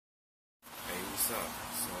up?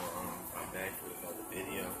 I'm back with another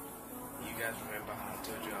video. You guys remember how I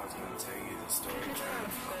told you I was going to tell you the story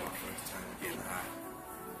time of my first time getting high?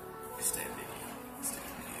 It's that video.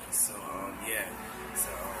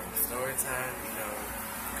 Story time, go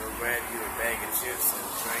grab you a bag of chips and a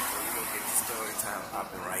drink and we're going to get the story time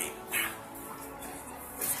popping right now.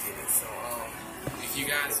 Let's get it. If you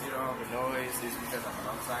guys hear all the noise, it's because I'm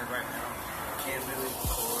outside right now. I can't really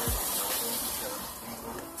record nothing because we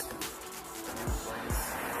moved to a new place.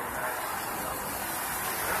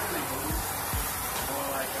 Not really moved. More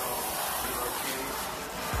like relocated.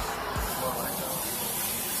 More like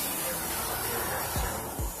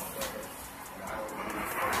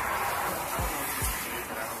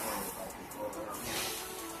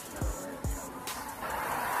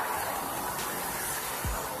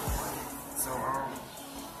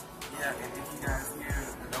yeah, and if you guys hear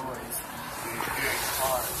the noise,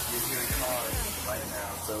 you're hearing cars right now.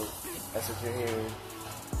 So that's what you're hearing.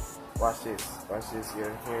 Watch this,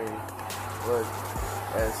 you're hearing, look,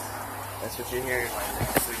 that's what you're hearing right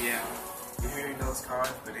now. So yeah, you're hearing those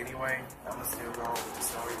cars, but anyway, I'm gonna still go with the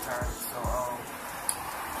story time. So,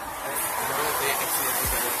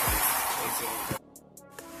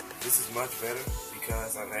 this is much better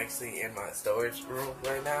because I'm actually in my storage room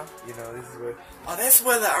right now. This is where, that's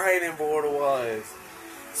where the ironing board was.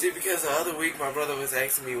 See, because the other week my brother was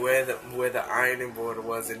asking me where the ironing board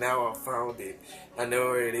was, and now I found it. I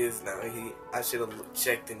know where it is now. I should have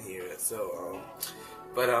checked in here. So,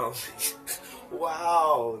 wow,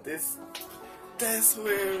 that's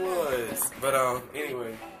where it was. But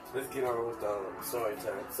anyway, let's get on with story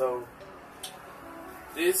time. So,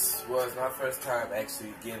 this was my first time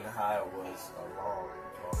actually getting high. Was a long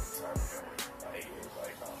time ago. It was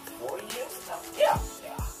 4 years ago.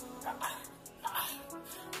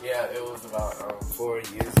 Yeah, it was about 4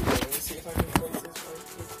 years ago. Let me see if I can place this right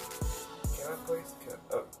here. Can I place?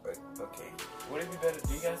 Oh, okay. Would it be better?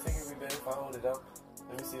 Do you guys think it would be better if I hold it up?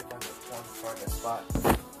 Let me see if I can find a spot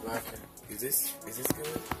where I can. Is this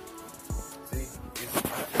good? See,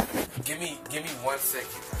 give me 1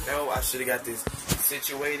 second. I know I should have got this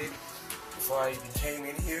situated before I even came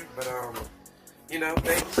in here, but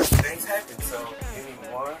things happen. So give me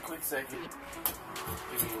 1 quick second.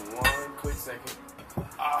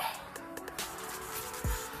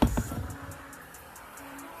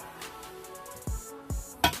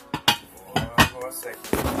 One more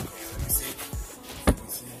second. Okay, let me see.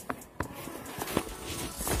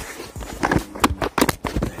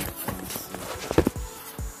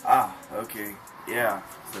 Okay. Yeah.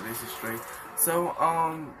 So this is straight. So,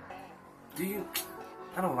 I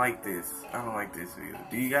don't like this. I don't like this view.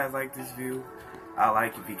 Do you guys like this view? I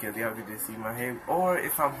like it because y'all can just see my head. Or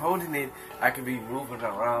if I'm holding it, I can be moving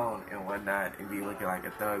around and whatnot and be looking like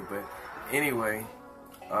a thug. But anyway,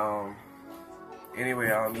 yeah,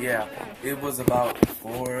 it was about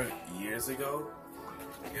 4 years ago.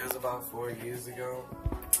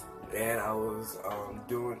 And I was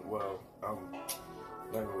doing, I'm not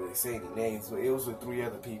gonna really say any names, but it was with 3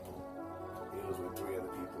 other people.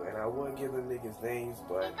 And I wouldn't give them niggas names,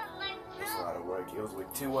 but it's a lot of work. It was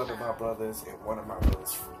with 2 other my brothers and one of my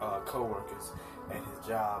brother's co-workers at his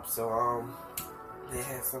job. So they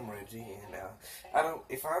had some Reggie, and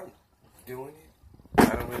if I'm doing it,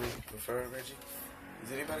 I don't really prefer Reggie.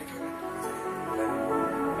 Is anybody coming?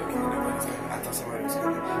 Okay, nobody's coming. I thought somebody was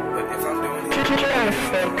coming. But if I'm doing it, I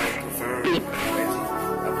prefer Reggie. I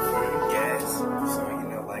prefer gas. So I'm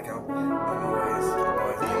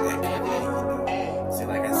always getting that cookie, See,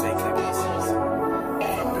 like I say, cookies. So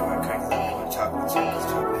if I'm doing cookies, I'm doing chocolate chip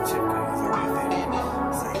cookies are my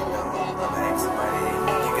favorite. So I'm asking somebody, hey,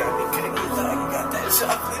 you got the cookies? You got that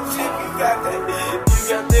chocolate chip? You got that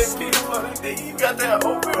peanut butter thing? You got that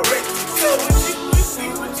Oprah Reggie?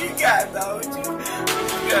 What you got, dog? What you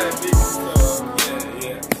got, nigga? So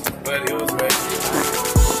yeah. But it was Reggie.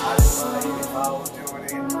 I didn't mind if I was doing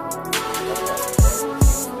it.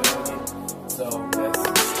 So that's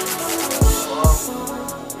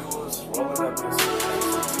we was rolling up this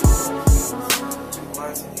 2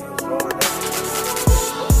 months and he was rolling up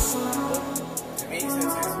to me since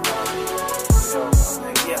it's I'm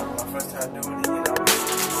like, yeah, my first time doing it,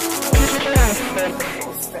 it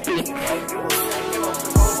was stacking,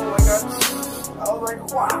 I was like,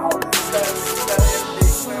 wow, this is that everyday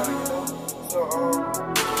smell, So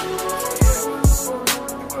yeah, it was rolling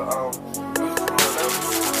up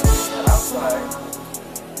outside,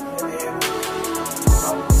 and then I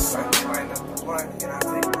was lighting up the blunt, and I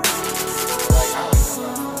think,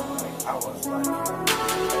 I was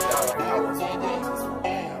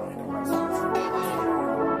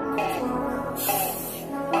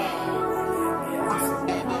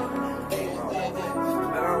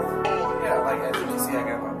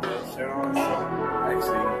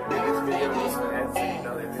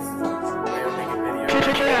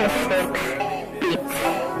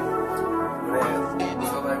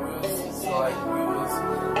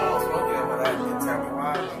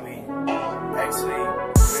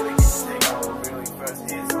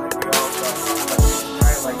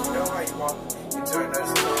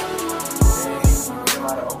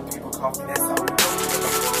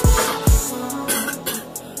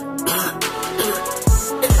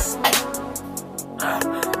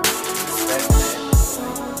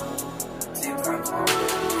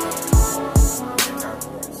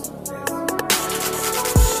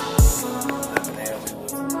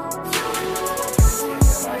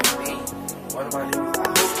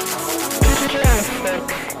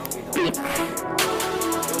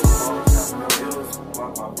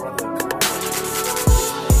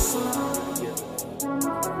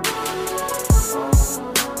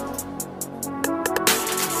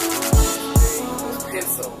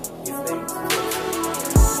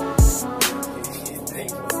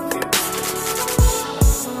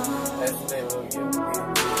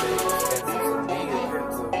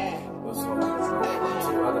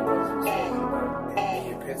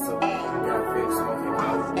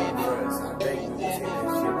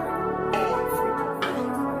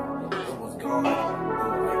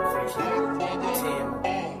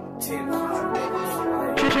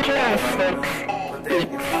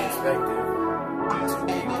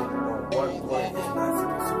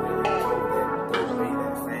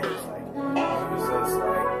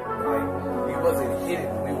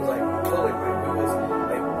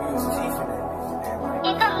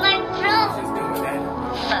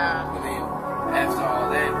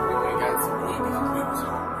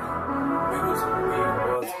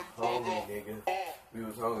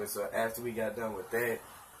So after we got done with that,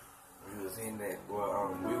 we was in that.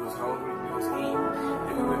 Well, we was hungry, we was eating,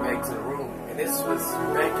 and we went back to the room. And this was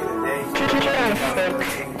back in the day,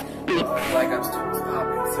 2013. Black Ops 2 was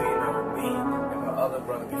popping. So you know, me and my other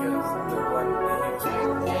brother, because the one that he was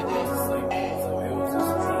with, he went to sleep. So it was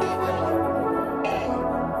just me and my other brother.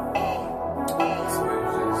 So it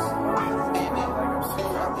was just Black Ops 2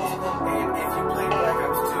 copies. And if you play Black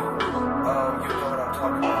Ops 2, you know what I'm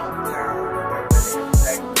talking about. The town.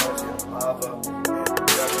 Lava and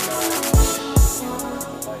Juggernaut,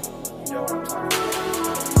 like, you know what I'm talking about.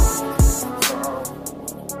 So,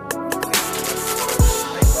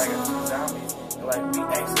 like a two zombies, and like we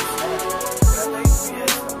actually started, and I think we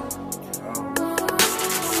had some,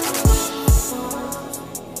 so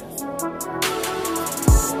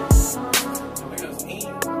we was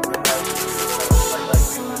eating, and like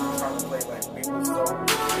we was trying to play like we was so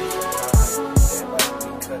and like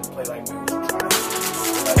we couldn't play like we was trying.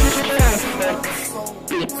 Like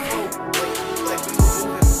we were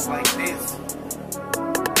moving like this.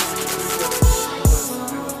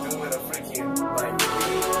 We was doing a freaking moving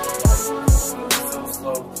so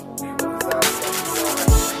slow. We were the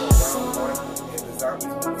zombies, and the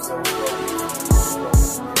zombies moved so slow.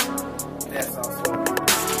 That's how slow we were.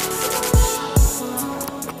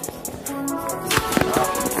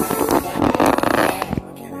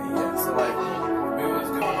 So like we was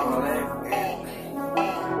doing all that.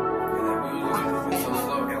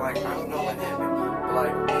 I don't know what happened, but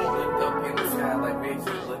like we looked up in the sky, like we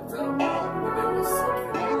actually looked up, and there was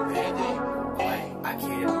something there. Like I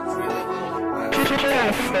can't really understand.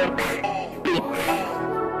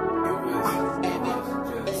 It was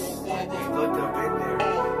just like we looked up in there,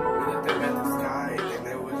 we looked up at the sky, and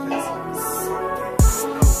there was just something.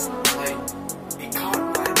 Like it caught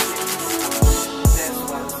my attention. That's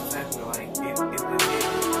why this was happening. Like it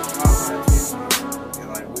caught my attention, and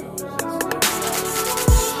like we was just looking out.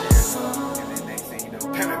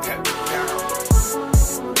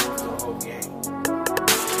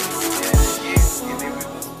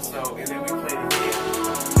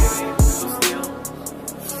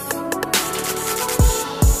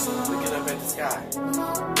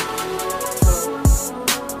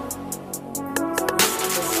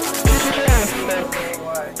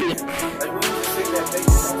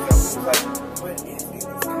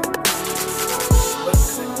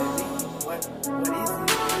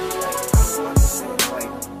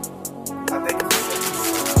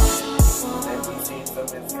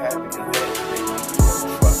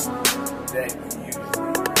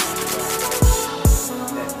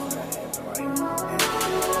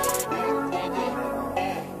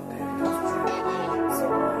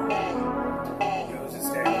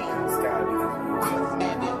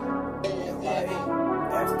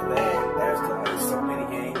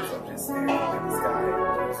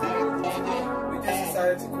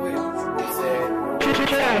 To quit. We said, we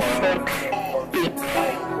can't function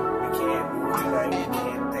tonight, we can't move tonight, we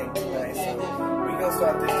can't think tonight, so we gonna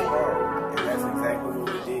start this tomorrow, and that's exactly what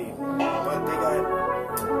we did.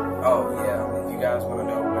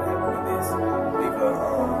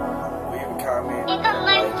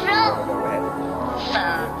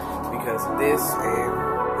 because this and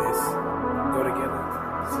this go together.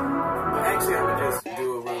 So, but actually, I'm gonna just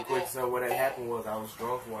do it real quick. So what had happened was I was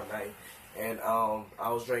drunk one night, and I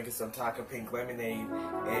was drinking some Taka Pink lemonade,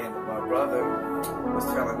 and my brother was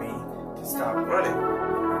telling me to stop running.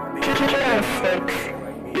 I mean,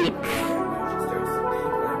 like me, we was just thirsty.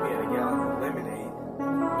 And we had a gallon of lemonade.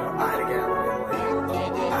 No, I had a gallon of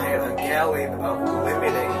lemonade. I had a gallon of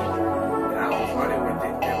lemonade, and I was running with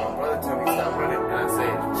it. And my brother told me to stop running, and I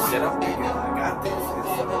said, "Shut up, nigga! I got this." And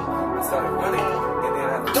so I started running, and then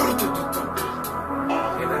I tripped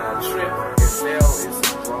and fell in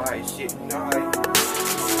some dry shit. You know how you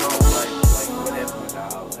like whatever the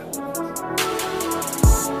dogs and stuff.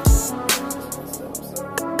 So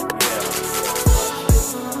yeah,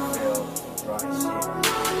 I fell dry shit.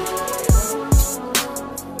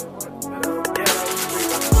 Yeah, that was pretty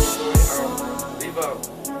much my story. Leave a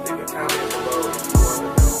comment below if you want to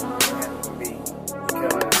know what happened with me,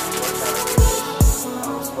 because one time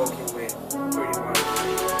I was smoking with pretty much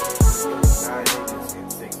it was 9 niggas in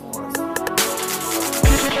 6 months.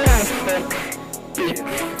 Yeah, leave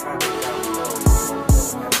a comment down below if you want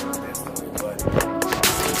to know what happened with that story. But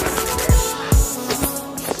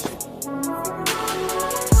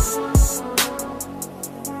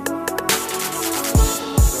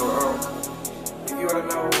so if you want to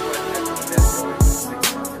know what happened with that story with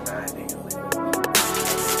 6 months and 9 niggas, leave a comment.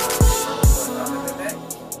 But other than that,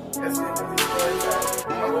 that's the end of this story time.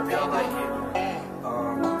 I hope y'all like it.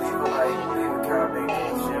 Leave a like, leave a comment, go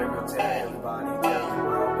share, go tell everybody, tell your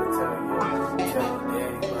mama, tell your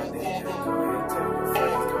daddy, my nigga, go ahead, tell your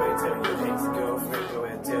friends, go ahead, tell your ex-girlfriend, go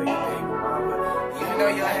ahead, tell your baby mama. Even though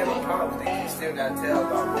y'all have a problem, you still gotta tell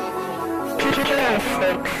about me.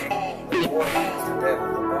 The more likes the better,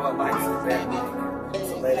 the more likes the better.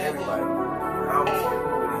 So let everybody know. I don't care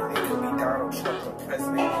who it is. It could be Donald Trump, the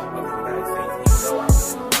president of the United States. You know I'm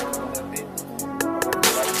a little bit. I'm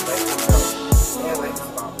gonna let you know. And let his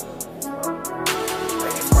mama know.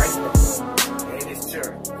 Let his wife know. And his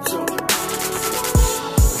children.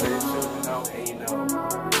 Let his children know. And you know,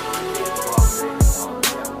 his boss is all the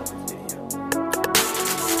way out on this video.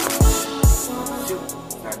 Shoot,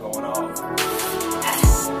 it's not going off.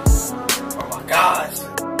 Oh my gosh.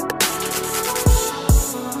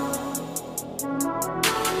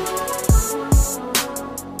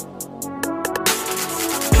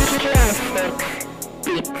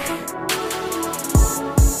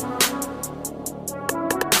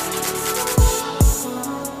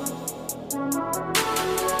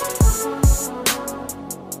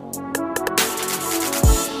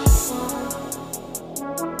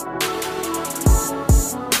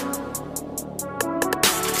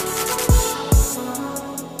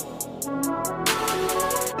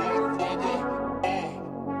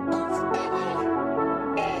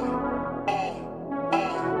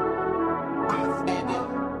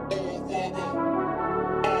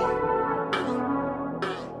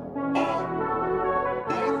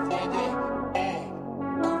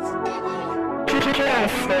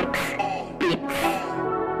 Classic.